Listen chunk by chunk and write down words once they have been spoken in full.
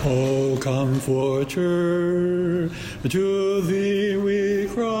O Comforter, to thee we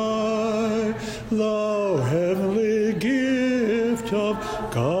cry, thou heavenly gift of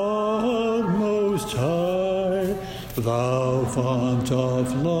God Most High, thou fount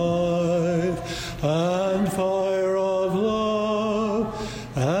of life and fire of love,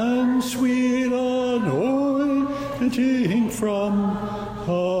 and sweet anointing from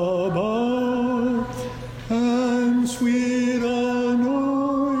above, and sweet anointing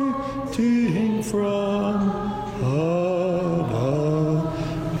from above.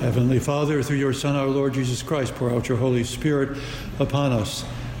 Heavenly Father, through your Son, our Lord Jesus Christ, pour out your Holy Spirit upon us,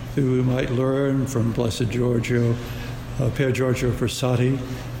 that we might learn from Blessed Giorgio, Pier Giorgio Frassati,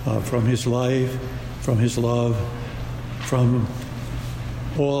 from his life, from his love, from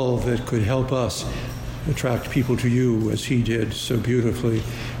all that could help us attract people to you as he did so beautifully.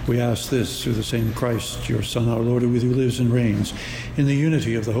 We ask this through the same Christ, your Son, our Lord, who with you lives and reigns in the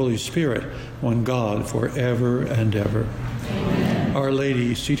unity of the Holy Spirit, one God, forever and ever. Amen. Our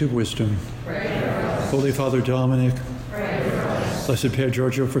Lady, seat of wisdom. Pray for us. Holy Father Dominic. Pray for us. Blessed Pier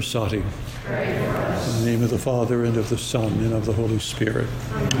Giorgio Frassati. Pray for us. In the name of the Father, and of the Son, and of the Holy Spirit.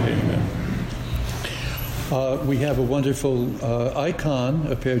 Amen. We have a wonderful icon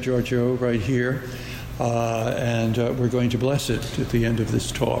of Pier Giorgio right here. And we're going to bless it at the end of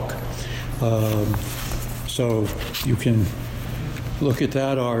this talk. So you can look at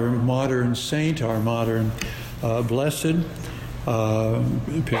that, our modern saint, our modern blessed.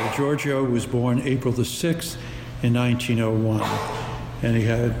 Pier Giorgio was born April the 6th in 1901, and he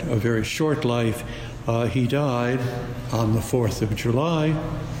had a very short life. He died on the 4th of July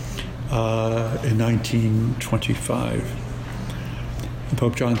in 1925.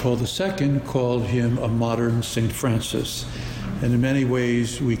 Pope John Paul II called him a modern St. Francis. And in many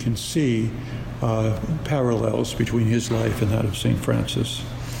ways, we can see parallels between his life and that of St. Francis.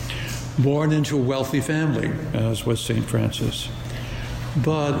 Born into a wealthy family, as was St. Francis,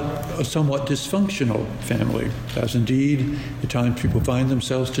 but a somewhat dysfunctional family, as indeed at times people find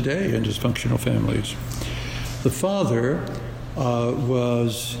themselves today in dysfunctional families. The father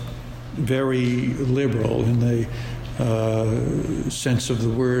was very liberal in the sense of the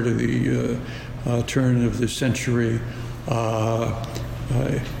word of the turn of the century.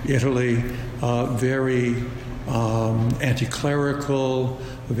 Italy, very anti-clerical,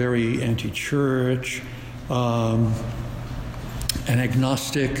 very anti-church, an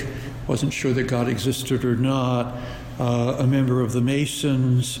agnostic, wasn't sure that God existed or not, a member of the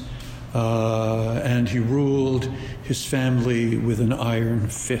Masons, and he ruled his family with an iron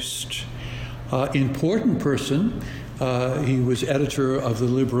fist. Important person. He was editor of the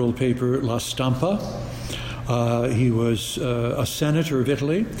liberal paper La Stampa. He was a senator of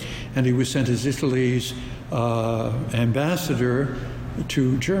Italy, and he was sent as Italy's ambassador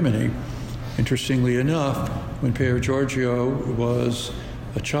to Germany. Interestingly enough, when Pier Giorgio was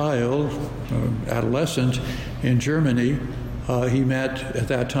a child, adolescent, in Germany, he met at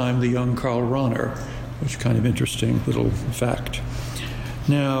that time the young Karl Rahner, which is kind of interesting little fact.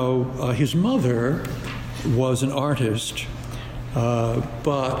 Now, his mother was an artist,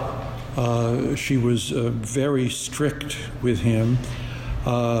 but she was very strict with him,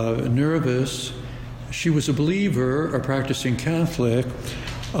 nervous. She was a believer, a practicing Catholic,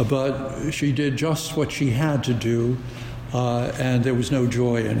 but she did just what she had to do, and there was no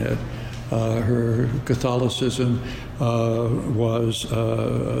joy in it. Her Catholicism was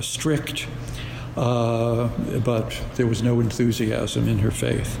strict, but there was no enthusiasm in her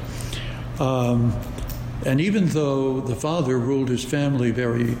faith. And even though the father ruled his family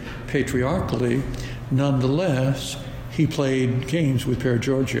very patriarchally, nonetheless, he played games with Pier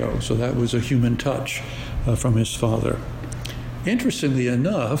Giorgio, so that was a human touch from his father. Interestingly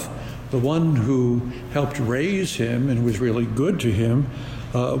enough, the one who helped raise him and was really good to him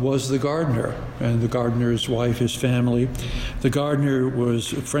was the gardener, and the gardener's wife, his family. The gardener was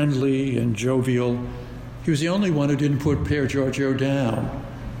friendly and jovial. He was the only one who didn't put Pier Giorgio down.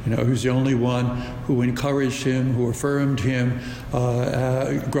 You know, he was the only one who encouraged him, who affirmed him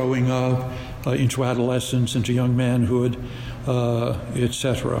growing up into adolescence, into young manhood,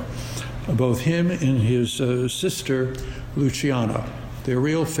 etc. Both him and his sister, Luciana. Their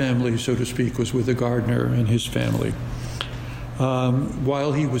real family, so to speak, was with the gardener and his family.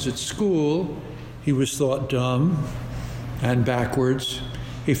 While he was at school, he was thought dumb and backwards.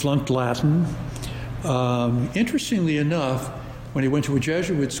 He flunked Latin. Interestingly enough, when he went to a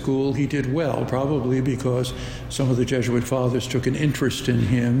Jesuit school, he did well, probably because some of the Jesuit fathers took an interest in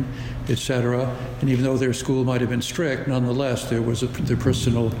him, etc. And even though their school might have been strict, nonetheless, there was the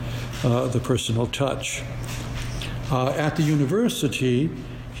personal touch. At the university,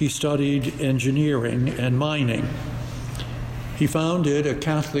 he studied engineering and mining. He founded a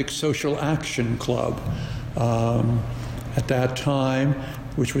Catholic social action club at that time,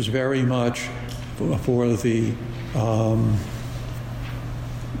 which was very much for the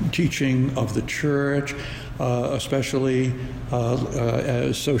teaching of the church, especially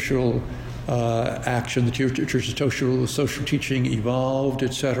as social action. The church's social teaching evolved,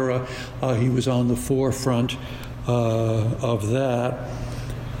 etc. He was on the forefront of that,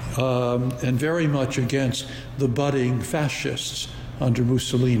 and very much against the budding fascists under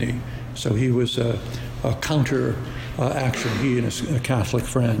Mussolini. So he was a counter action, he and his Catholic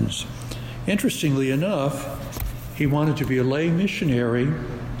friends. Interestingly enough, he wanted to be a lay missionary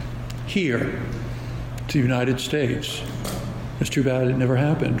here to the United States. It's too bad it never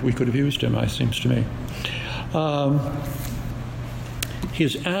happened. We could have used him, it seems to me.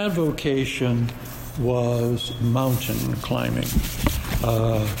 His avocation was mountain climbing.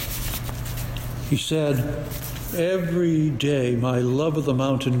 He said, "Every day my love of the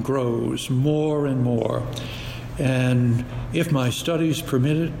mountain grows more and more, and if my studies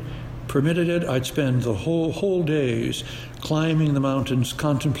permitted it, I'd spend the whole days climbing the mountains,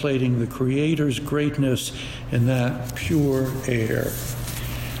 contemplating the Creator's greatness in that pure air."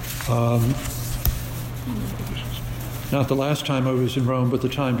 Not the last time I was in Rome, but the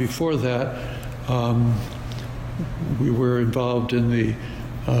time before that, we were involved in the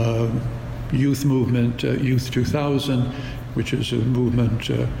youth movement, Youth 2000, which is a movement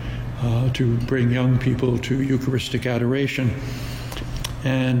to bring young people to Eucharistic adoration.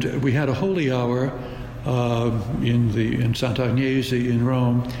 And we had a holy hour in Sant'Agnese in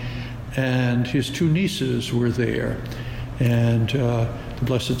Rome, and his two nieces were there. And the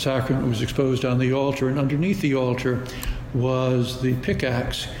Blessed Sacrament was exposed on the altar, and underneath the altar was the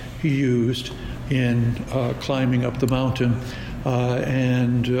pickaxe he used in climbing up the mountain,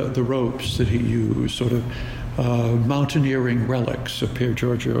 and the ropes that he used, sort of mountaineering relics of Pier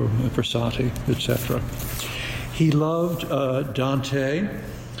Giorgio Frassati, etc. He loved Dante.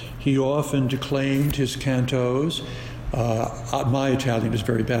 He often declaimed his cantos. My Italian is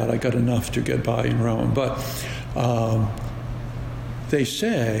very bad. I got enough to get by in Rome. But they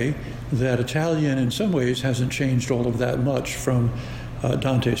say that Italian, in some ways, hasn't changed all of that much from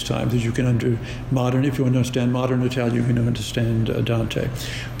Dante's time. That you can if you understand modern Italian, you can understand Dante.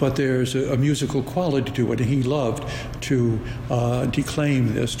 But there's a musical quality to it, and he loved to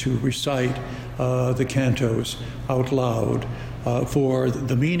declaim this, to recite the cantos out loud for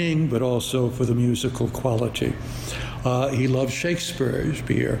the meaning, but also for the musical quality. He loved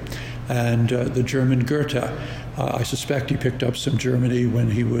Shakespeare and the German Goethe. I suspect he picked up some Germany when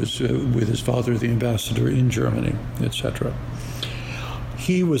he was with his father, the ambassador in Germany, etc.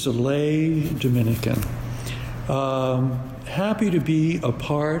 He was a lay Dominican, happy to be a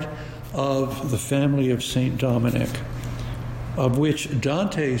part of the family of St. Dominic, of which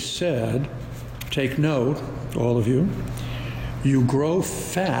Dante said, take note, all of you, "You grow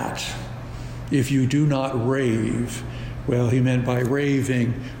fat if you do not rave." Well, he meant by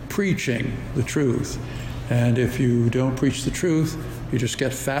raving, preaching the truth. And if you don't preach the truth, you just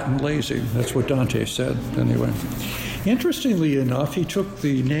get fat and lazy. That's what Dante said, anyway. Interestingly enough, he took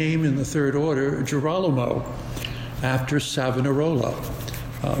the name in the Third Order, Girolamo, after Savonarola,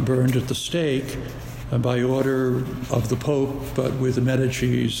 burned at the stake by order of the Pope, but with the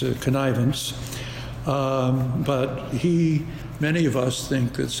Medici's connivance. But many of us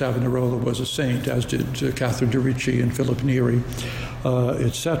think that Savonarola was a saint, as did Catherine de' Ricci and Philip Neri,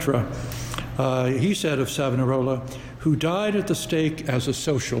 etc. He said of Savonarola, who died at the stake as a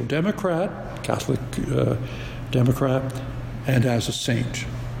social democrat, Catholic Democrat, and as a saint.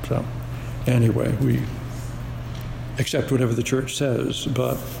 So, anyway, we accept whatever the Church says,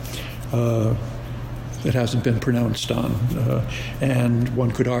 but it hasn't been pronounced on. And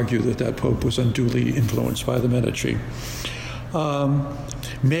one could argue that that Pope was unduly influenced by the Medici.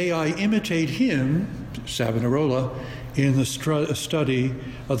 May I imitate him, Savonarola, in the study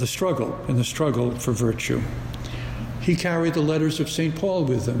of the struggle for virtue. He carried the letters of St. Paul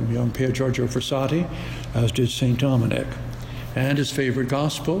with him, young Pier Giorgio Frassati, as did St. Dominic. And his favorite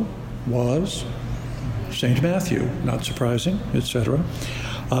gospel was St. Matthew, not surprising, etc.,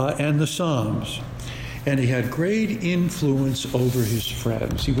 and the Psalms. And he had great influence over his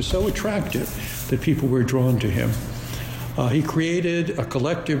friends. He was so attractive that people were drawn to him. He created a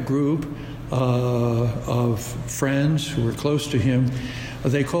collective group of friends who were close to him.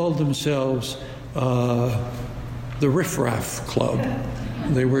 They called themselves the Riff Raff Club.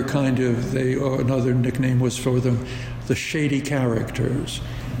 They were another nickname was for them, the shady characters.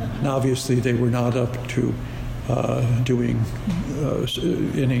 And obviously they were not up to doing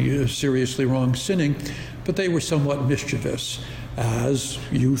any seriously wrong sinning, but they were somewhat mischievous, as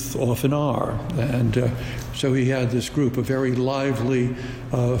youth often are. And so he had this group of very lively,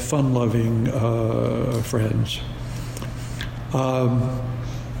 fun-loving friends.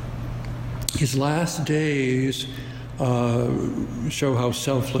 His last days show how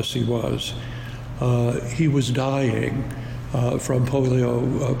selfless he was. He was dying from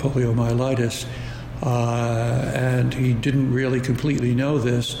poliomyelitis, and he didn't really completely know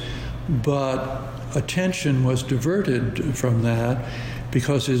this, but attention was diverted from that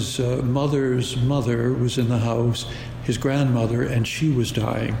because his mother's mother was in the house, his grandmother, and she was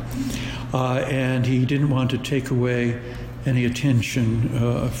dying. And he didn't want to take away any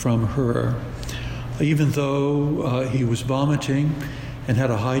attention from her. Even though he was vomiting and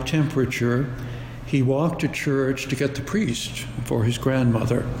had a high temperature, he walked to church to get the priest for his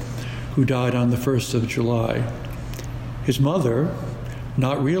grandmother, who died on the 1st of July. His mother,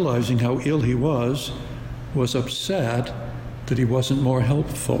 not realizing how ill he was upset that he wasn't more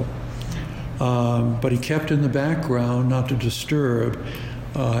helpful. But he kept in the background not to disturb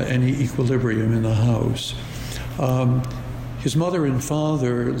any equilibrium in the house. His mother and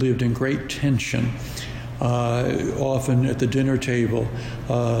father lived in great tension. Often at the dinner table,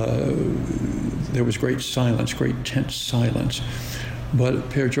 there was great silence, great tense silence. But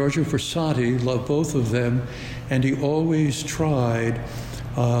Pier Giorgio Frassati loved both of them, and he always tried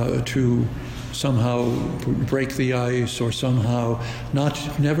to somehow break the ice, or somehow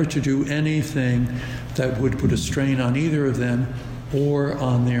never to do anything that would put a strain on either of them or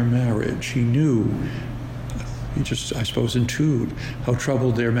on their marriage. He knew, he just, I suppose, intuited how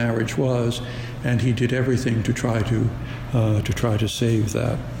troubled their marriage was, and he did everything to try to save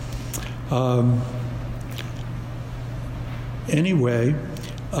that. Anyway,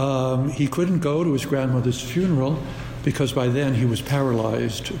 he couldn't go to his grandmother's funeral because by then he was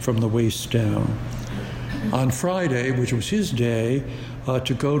paralyzed from the waist down. On Friday, which was his day,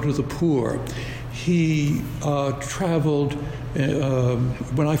 to go to the poor, he traveled.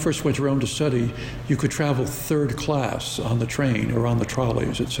 When I first went to Rome to study, you could travel third class on the train or on the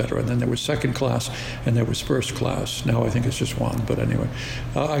trolleys, etc. And then there was second class and there was first class. Now I think it's just one, but anyway.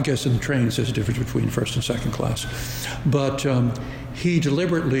 I guess in the trains there's a difference between first and second class. But he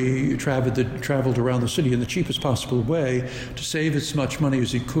deliberately traveled around the city in the cheapest possible way to save as much money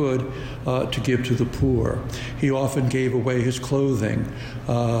as he could to give to the poor. He often gave away his clothing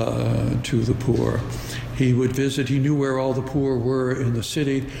to the poor. He would visit, he knew where all the poor were in the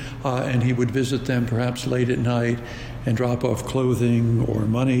city, and he would visit them perhaps late at night and drop off clothing or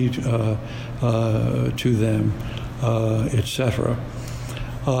money to them, etc.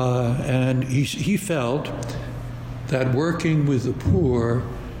 And he felt that working with the poor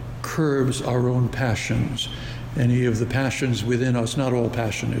curbs our own passions. Any of the passions within us, not all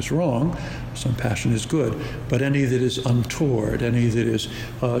passion is wrong, some passion is good, but any that is untoward, any that is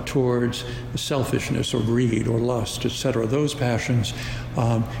towards selfishness or greed or lust, etc., those passions,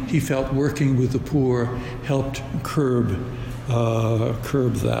 he felt working with the poor helped curb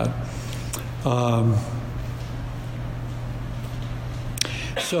that.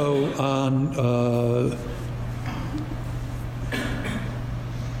 So on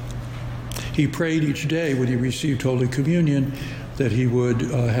he prayed each day when he received Holy Communion that he would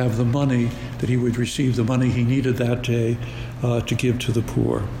have the money, that he would receive the money he needed that day to give to the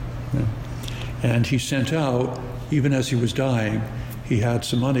poor. Yeah. And he sent out, even as he was dying, he had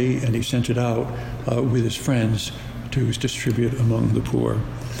some money and he sent it out with his friends to distribute among the poor.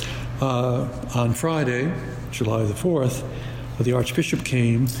 On Friday, July the 4th, the Archbishop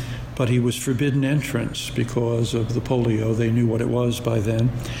came, but he was forbidden entrance because of the polio. They knew what it was by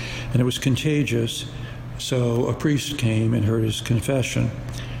then, and it was contagious. So a priest came and heard his confession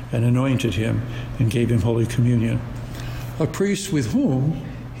and anointed him and gave him Holy Communion. A priest with whom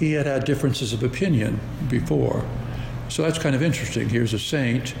he had had differences of opinion before. So that's kind of interesting. Here's a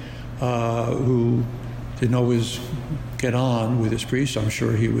saint who didn't always get on with his priest. I'm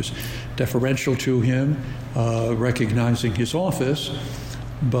sure he was deferential to him, recognizing his office,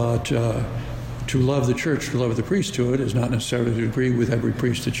 but to love the church, to love the priesthood, is not necessarily to agree with every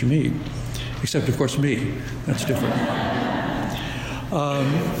priest that you meet, except, of course, me. That's different.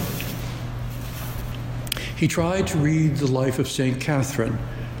 He tried to read the life of St. Catherine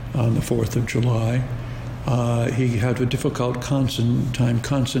on the 4th of July. He had a difficult time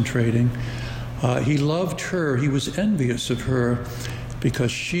concentrating. He loved her. He was envious of her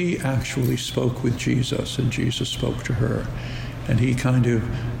because she actually spoke with Jesus and Jesus spoke to her. And he kind of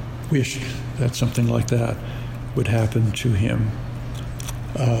wished that something like that would happen to him.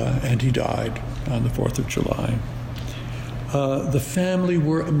 And he died. on the 4th of July. The family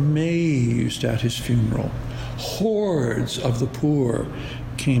were amazed at his funeral. Hordes of the poor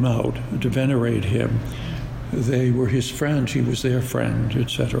came out to venerate him. They were his friends, he was their friend,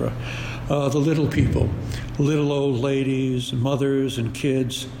 etc. The little people, little old ladies, mothers and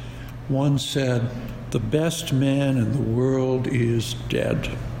kids. One said, "The best man in the world is dead."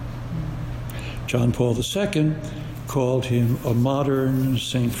 John Paul II called him a modern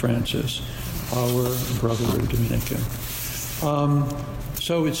St. Francis, our brother Dominican.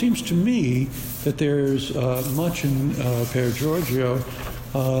 So it seems to me that there's much in Pier Giorgio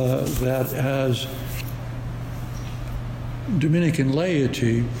that as Dominican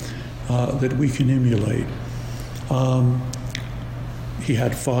laity that we can emulate. He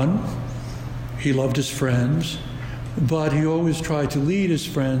had fun, he loved his friends, but he always tried to lead his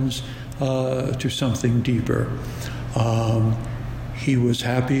friends to something deeper. He was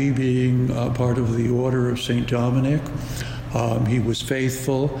happy being part of the Order of St. Dominic. He was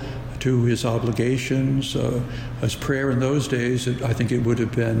faithful to his obligations. As prayer in those days, I think it would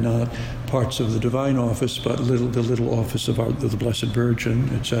have been not parts of the divine office, but the little office of the Blessed Virgin,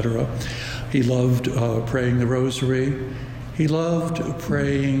 etc. He loved praying the Rosary. He loved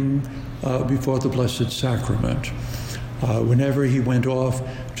praying before the Blessed Sacrament. Whenever he went off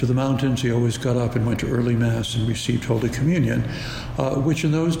to the mountains, he always got up and went to early Mass and received Holy Communion, which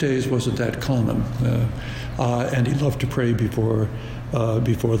in those days wasn't that common. And he loved to pray before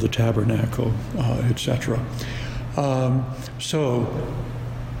the tabernacle, etc. So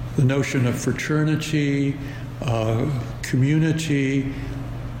the notion of fraternity, community,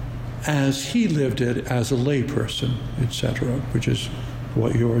 as he lived it as a layperson, etc., which is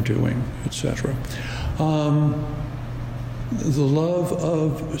what you're doing, etc. The love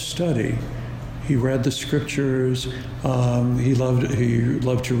of study. He read the scriptures. He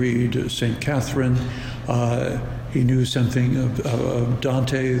loved to read St. Catherine. He knew something of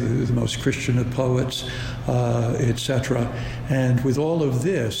Dante, the most Christian of poets, etc. And with all of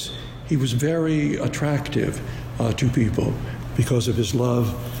this, he was very attractive to people because of his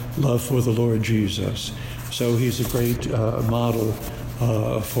love for the Lord Jesus. So he's a great model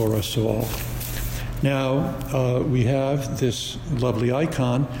for us all. Now, we have this lovely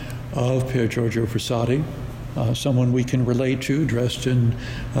icon of Pier Giorgio Frassati, someone we can relate to, dressed in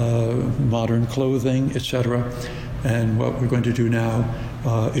modern clothing, etc. And what we're going to do now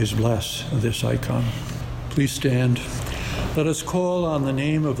is bless this icon. Please stand. Let us call on the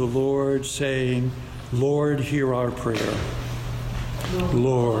name of the Lord, saying, "Lord, hear our prayer."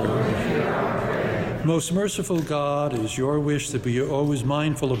 Lord, hear our prayer. Most merciful God, it is your wish that we are always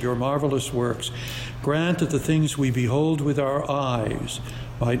mindful of your marvelous works. Grant that the things we behold with our eyes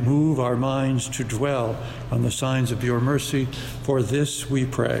might move our minds to dwell on the signs of your mercy. For this we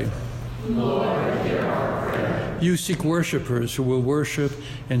pray. Lord, hear our prayer. You seek worshipers who will worship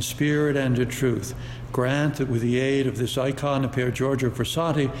in spirit and in truth. Grant that with the aid of this icon of Pier Giorgio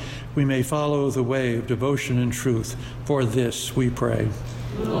Frassati, we may follow the way of devotion and truth. For this we pray.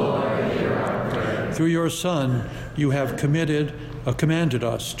 Lord, hear our prayer. Through your Son, you have commanded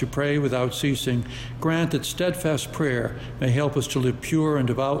us to pray without ceasing. Grant that steadfast prayer may help us to live pure and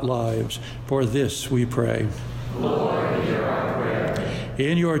devout lives. For this we pray. Lord, hear our prayer.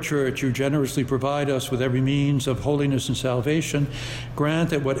 In your church, you generously provide us with every means of holiness and salvation. Grant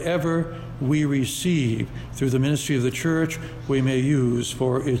that whatever we receive through the ministry of the church, we may use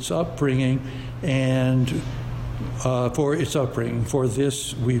for its upbringing and For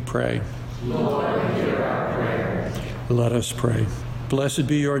this we pray. Lord, hear our prayer. Let us pray. Blessed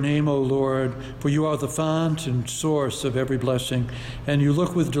be your name, O Lord, for you are the fount and source of every blessing, and you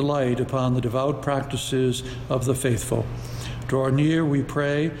look with delight upon the devout practices of the faithful. Draw near, we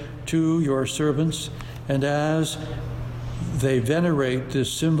pray, to your servants, and as they venerate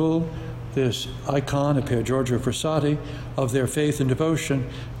this symbol, this icon of Pier Giorgio Frassati, of their faith and devotion,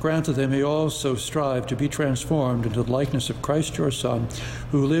 grant that they may also strive to be transformed into the likeness of Christ your Son,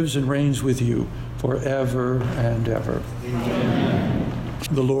 who lives and reigns with you forever and ever. Amen.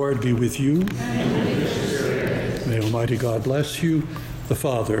 The Lord be with you. And with your spirit. May Almighty God bless you, the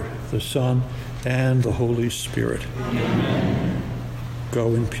Father, the Son, and the Holy Spirit. Amen.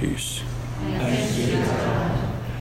 Go in peace. Thanks be to God.